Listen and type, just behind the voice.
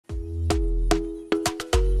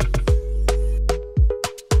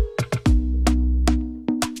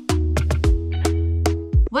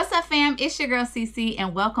fam, it's your girl CC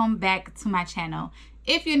and welcome back to my channel.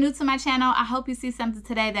 If you're new to my channel, I hope you see something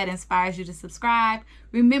today that inspires you to subscribe.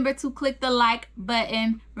 Remember to click the like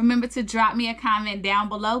button. Remember to drop me a comment down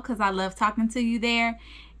below because I love talking to you there.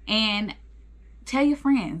 And tell your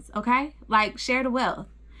friends, okay? Like, share the wealth.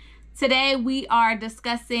 Today we are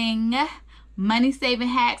discussing money saving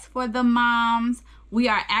hacks for the moms. We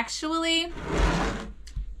are actually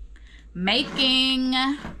making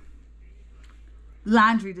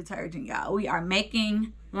laundry detergent, y'all. We are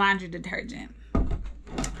making laundry detergent.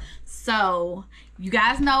 So you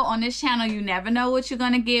guys know on this channel you never know what you're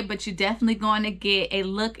gonna get, but you're definitely going to get a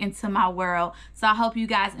look into my world. So I hope you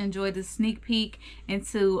guys enjoyed the sneak peek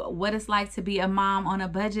into what it's like to be a mom on a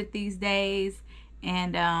budget these days.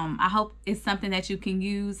 And I hope it's something that you can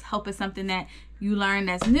use. Hope it's something that you learn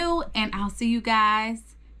that's new. And I'll see you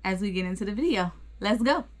guys as we get into the video. Let's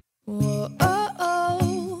go. Whoa, oh,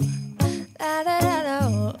 oh. Da, da, da, da,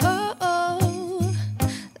 oh, oh.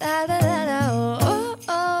 Da, da, da, da, oh,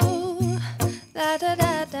 oh. Da, da,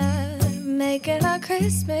 da, da. Making our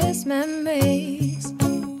Christmas memories.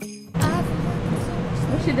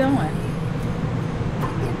 What you doing?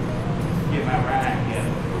 Get my ride,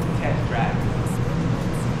 test drive.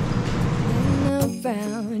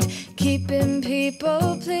 Around, keeping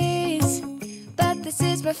people pleased, but this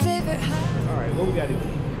is my favorite. All right, what we gotta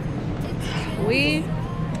do? We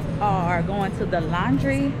are going to the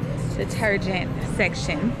laundry detergent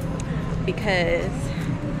section because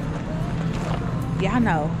y'all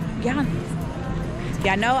know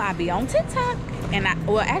I be on TikTok, and I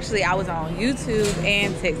was on YouTube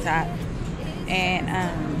and TikTok, and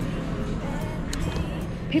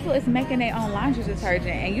people is making their own laundry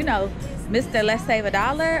detergent, and you know, Mr. Let's Save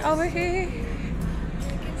 $1 over here.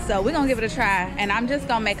 So we're gonna give it a try, and I'm just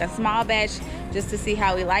gonna make a small batch just to see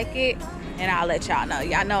how we like it, and I'll let y'all know.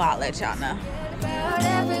 Y'all know I'll let y'all know. About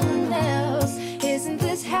everyone else, isn't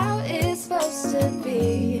this how it's supposed to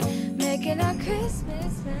be? Making our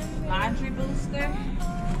Christmas memories. Laundry booster.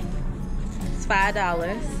 It's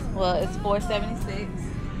 $5. Well, it's $4.76.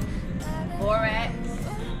 Borax,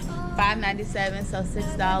 $5.97, so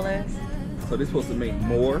 $6. So they're supposed to make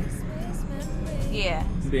more Yeah.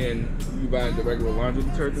 than you buying the regular laundry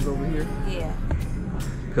detergents over here? Yeah.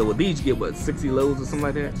 Because with these you get what, 60 loads or something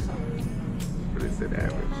like that? But it's an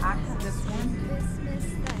average. I got this one.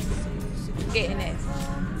 Getting this.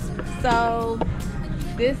 So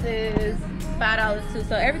this is $5 too.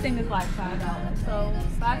 So everything is like $5. So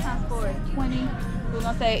 5 times 4 is 20. We're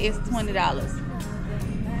gonna say it's $20.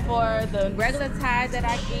 For the regular Tide that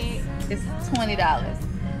I get, it's $20.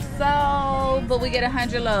 So, but we get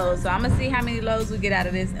 100 loads. So I'm gonna see how many loads we get out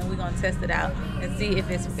of this, and we're gonna test it out and see if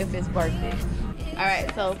it's worth it. All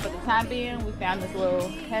right. So for the time being, we found this little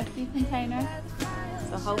hefty container.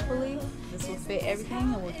 So hopefully this will fit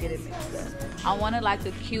everything, and we'll get it mixed up. I wanted like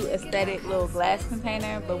a cute aesthetic little glass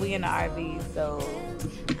container, but we in the RV, so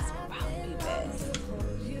it's probably best.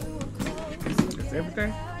 That's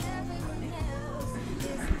everything?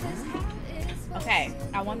 Okay,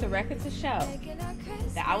 I want the record to show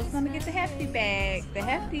that I was gonna get the hefty bag, the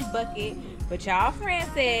hefty bucket, but y'all friend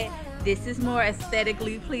said this is more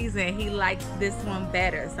aesthetically pleasing. He likes this one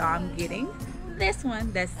better, so I'm getting this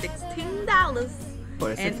one. That's $16. Oh,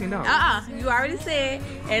 that's $16? You already said,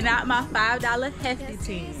 and not my $5 hefty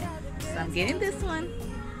team. So I'm getting this one.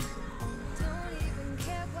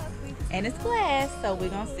 And it's glass, so we're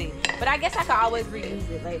gonna see. But I guess I could always reuse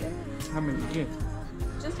it later. How many you get?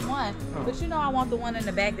 Just one. Oh. But you know I want the one in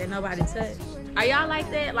the back that nobody touched. Are y'all like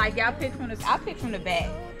that? Like y'all pick from the, I pick from the back.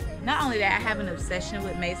 Not only that, I have an obsession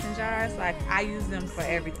with mason jars. Like I use them for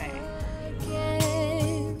everything.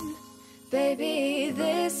 Baby,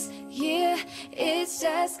 this year it's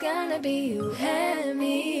just gonna be you and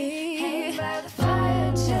me. Hang by the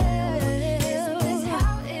fire, chill. Isn't this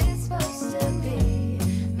how it's supposed to be?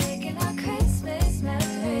 Making our Christmas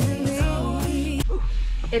memories.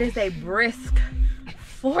 It is a brisk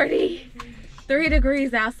 43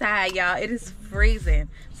 degrees outside, y'all. It is freezing.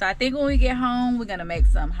 So I think when we get home, we're gonna make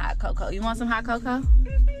some hot cocoa. You want some hot cocoa?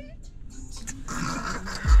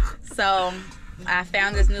 So I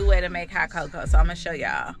found this new way to make hot cocoa, so I'm gonna show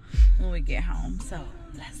y'all when we get home. So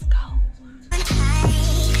let's go.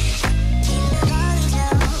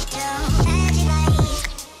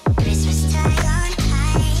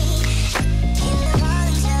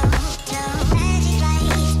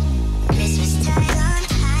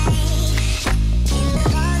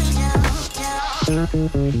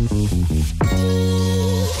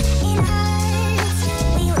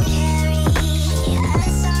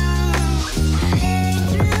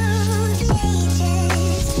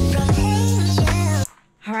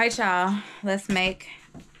 All right, y'all, let's make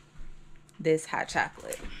this hot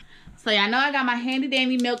chocolate. So y'all know I got my handy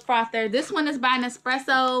dandy milk frother. This one is by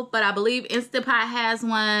Nespresso, but I believe Instant Pot has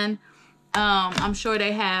one. I'm sure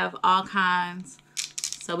they have all kinds.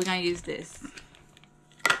 So we're gonna use this.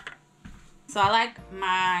 So I like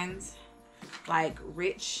mine's like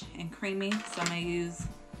rich and creamy. So I'm gonna use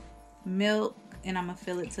milk and I'm gonna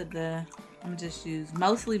fill it to the, I'm gonna just use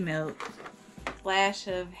mostly milk, splash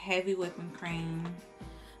of heavy whipping cream,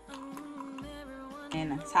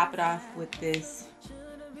 and top it off with this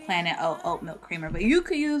Planet oat milk creamer. But you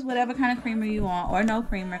could use whatever kind of creamer you want, or no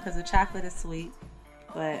creamer because the chocolate is sweet.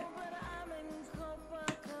 But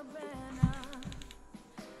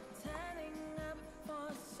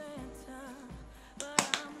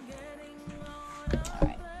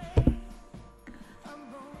alright.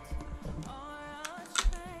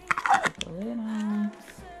 Put it on.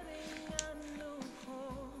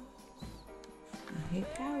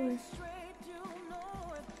 Hit power.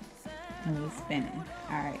 And we're spinning.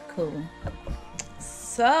 Alright, cool.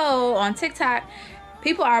 So on TikTok,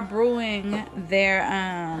 people are brewing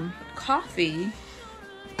their coffee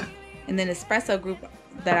in the espresso group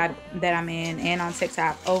that I'm in and on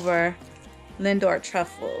TikTok over Lindor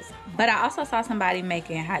truffles. But I also saw somebody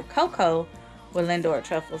making hot cocoa with Lindor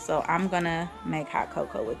truffles. So I'm gonna make hot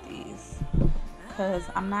cocoa with these because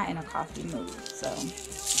I'm not in a coffee mood. So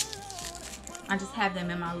I just have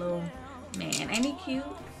them in my little, man, ain't he cute?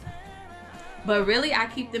 But really, I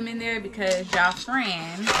keep them in there because y'all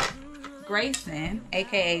friend, Grayson,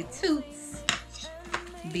 aka Toots,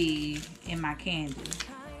 be in my candy.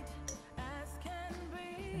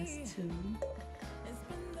 That's 2.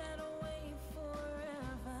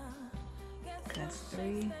 That's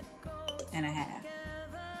 3.5.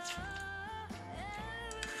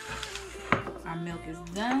 Our milk is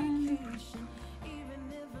done.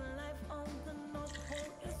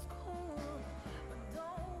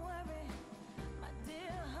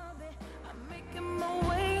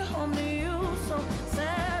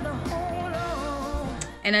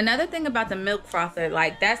 And another thing about the milk frother,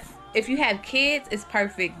 like that's, if you have kids, it's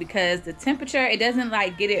perfect because the temperature, it doesn't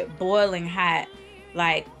like get it boiling hot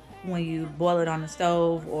like when you boil it on the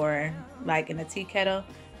stove or like in a tea kettle.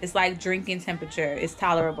 It's like drinking temperature. It's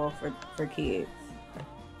tolerable for kids.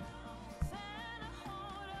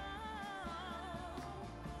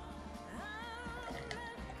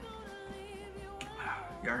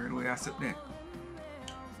 Y'all heard the way I sip that?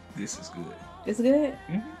 This is good. It's good?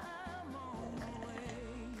 Mm-hmm.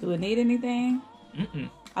 Do it need anything? Mm-mm.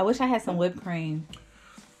 I wish I had some whipped cream.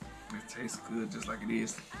 It tastes good just like it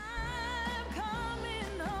is.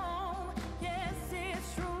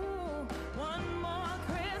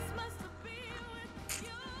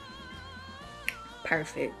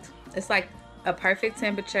 Perfect. It's like a perfect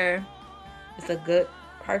temperature. It's a good,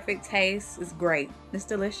 perfect taste. It's great. It's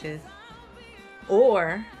delicious.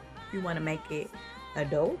 Or if you want to make it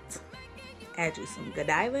adult, add you some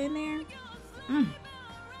Godiva in there.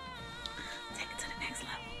 Take it to the next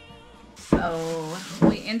level. So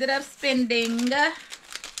we ended up spending,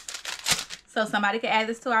 so somebody could add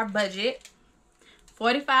this to our budget,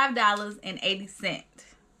 $45.80.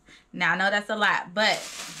 Now I know that's a lot, but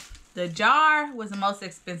the jar was the most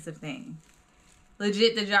expensive thing.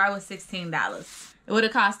 Legit, the jar was $16. It would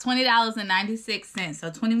have cost $20.96, so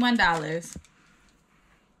 $21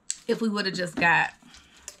 if we would have just got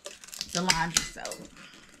the laundry soap.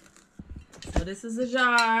 So this is a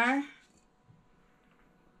jar.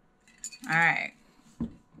 Alright.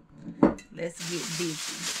 Let's get busy.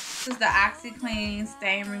 This is the OxyClean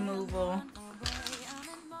stain removal.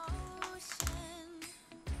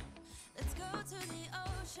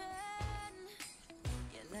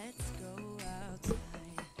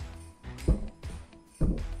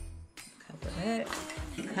 Cup of that.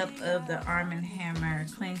 Cup of the Arm & Hammer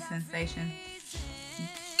Clean Sensation.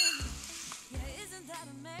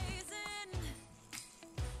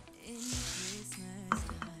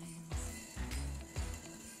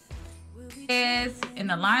 In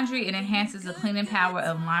the laundry, it enhances the cleaning power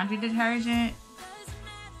of laundry detergent.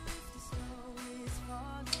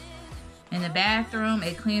 In the bathroom,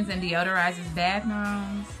 it cleans and deodorizes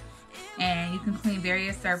bathrooms. And you can clean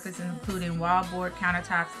various surfaces, including wallboard,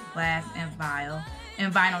 countertops, glass, and vinyl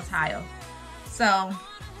tile. So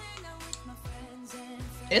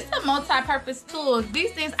it's a multi-purpose tool.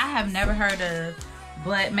 These things I have never heard of,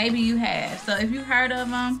 but maybe you have. So if you've heard of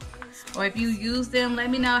them, or if you use them, let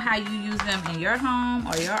me know how you use them in your home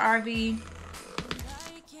or your RV.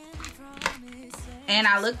 And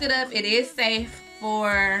I looked it up. It is safe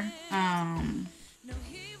for high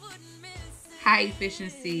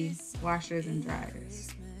efficiency washers and dryers.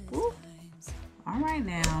 Ooh. All right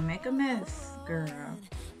now, make a mess, girl.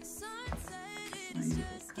 I'm gonna use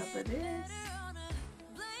a cup of this.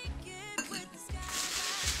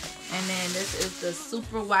 And then this is the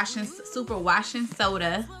super washing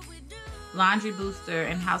soda laundry booster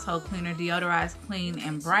and household cleaner, deodorize, clean,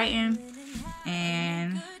 and brighten.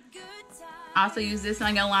 And also use this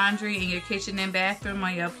on your laundry, in your kitchen and bathroom,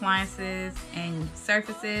 on your appliances and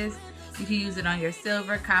surfaces. You can use it on your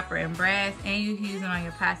silver, copper, and brass, and you can use it on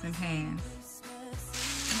your pots and pans.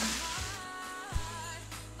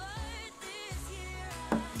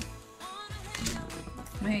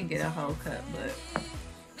 We didn't get a whole cup, but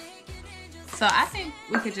so I think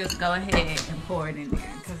we could just go ahead and pour it in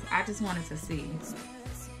there because I just wanted to see.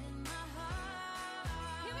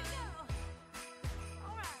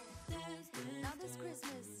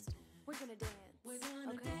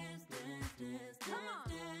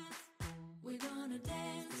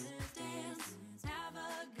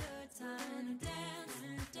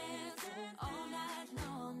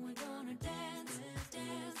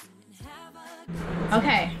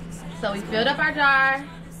 Okay, so we filled up our jar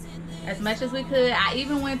as much as we could. I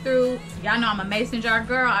even went through, y'all know I'm a mason jar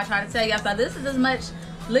girl. I try to tell y'all, so this is as much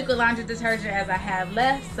liquid laundry detergent as I have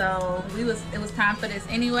left. So it was time for this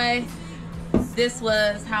anyway. This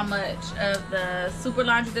was how much of the super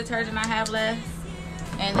laundry detergent I have left.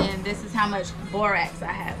 And then this is how much borax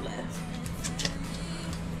I have left.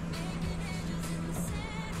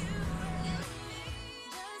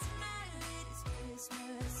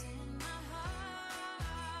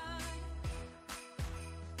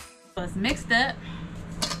 So it's mixed up.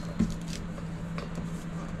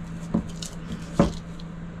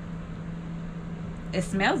 It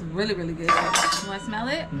smells really, really good. You want to smell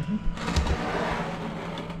it?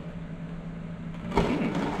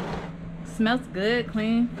 Smells good,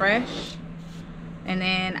 clean, fresh. And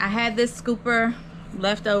then I had this scooper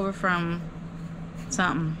left over from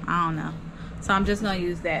something, I don't know. So I'm just gonna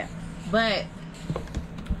use that. But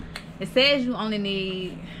it says you only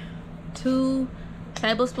need 2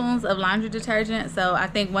 tablespoons of laundry detergent, so I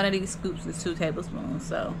think one of these scoops is 2 tablespoons,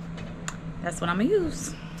 so that's what I'm gonna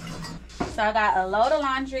use. So I got a load of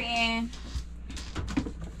laundry in.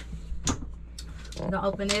 I'm gonna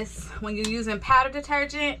open this. When you're using powder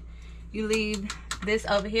detergent, you leave this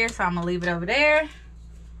over here, so I'm gonna leave it over there.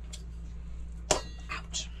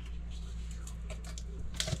 Ouch.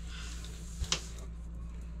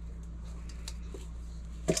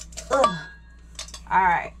 Ugh. All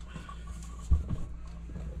right.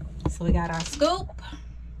 So we got our scoop.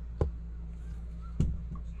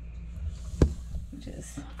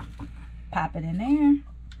 Just pop it in there.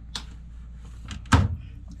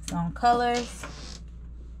 It's on colors.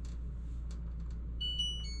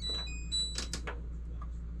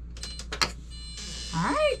 All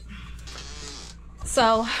right.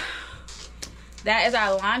 So that is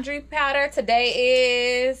our laundry powder.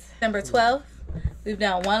 Today is December 12th. We've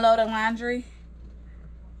done 1 load of laundry.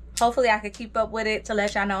 Hopefully I could keep up with it to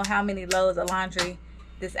let y'all know how many loads of laundry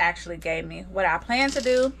this actually gave me. What I plan to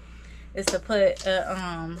do is to put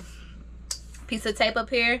a piece of tape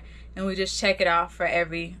up here, and we just check it off for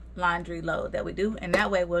every laundry load that we do, and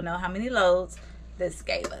that way we'll know how many loads this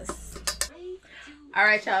gave us. All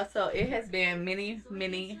right, y'all, so it has been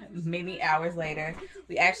many hours later.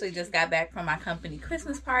 We actually just got back from our company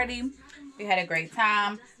Christmas party. We had a great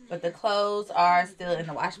time, but the clothes are still in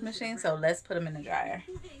the washing machine, so let's put them in the dryer.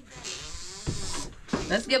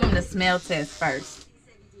 Let's give them the smell test first.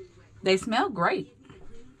 They smell great.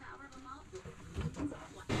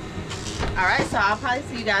 All right, so I'll probably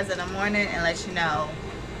see you guys in the morning and let you know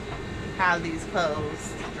how these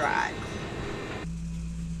clothes dry.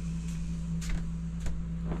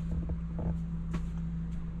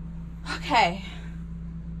 Okay.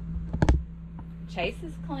 Chase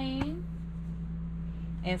is clean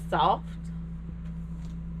and soft.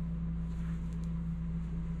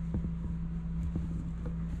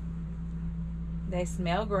 They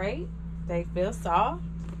smell great. They feel soft.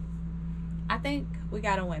 I think we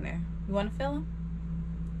got a winner. You want to feel them?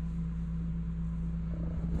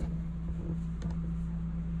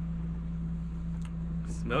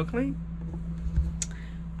 Smell clean.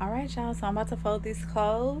 All right, y'all. So I'm about to fold these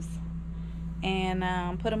clothes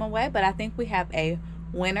and put them away. But I think we have a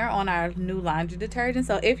winner on our new laundry detergent.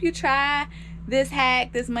 So if you try this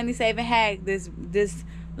hack, this money-saving hack, this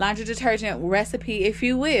laundry detergent recipe, if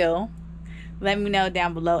you will, let me know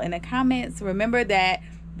down below in the comments. Remember that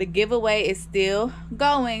the giveaway is still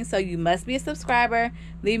going, so you must be a subscriber.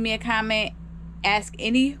 Leave me a comment, ask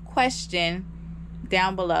any question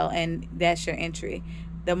down below, and that's your entry.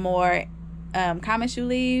 The more comments you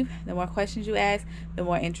leave, the more questions you ask, the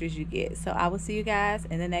more entries you get. So I will see you guys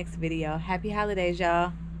in the next video. Happy holidays,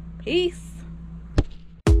 y'all. Peace.